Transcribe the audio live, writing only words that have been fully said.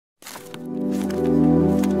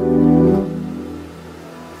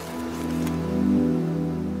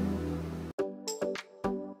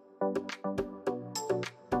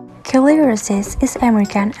Kelly Roses is an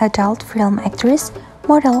American adult film actress,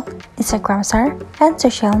 model, Instagram star, and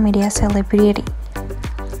social media celebrity.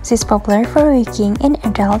 She's popular for working in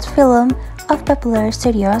adult film of popular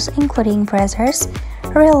studios including Brothers,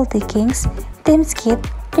 Reality Kings, Team's Kid,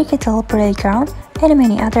 Digital Playground, and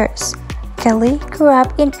many others. Kelly grew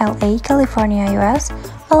up in LA, California, US,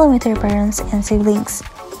 along with her parents and siblings.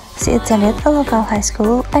 She attended a local high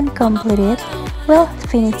school and completed well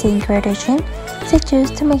finishing graduation. She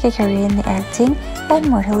chose to make a career in the acting and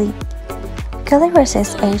modeling. Kelly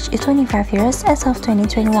Roses' age is 25 years as of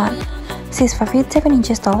 2021. She is 5 feet 7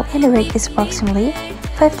 inches tall and her weight is approximately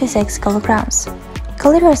 56 kilograms.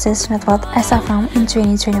 Kelly Roses' net worth as of now in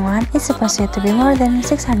 2021 is supposed to be more than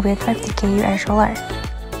 $650,000 US.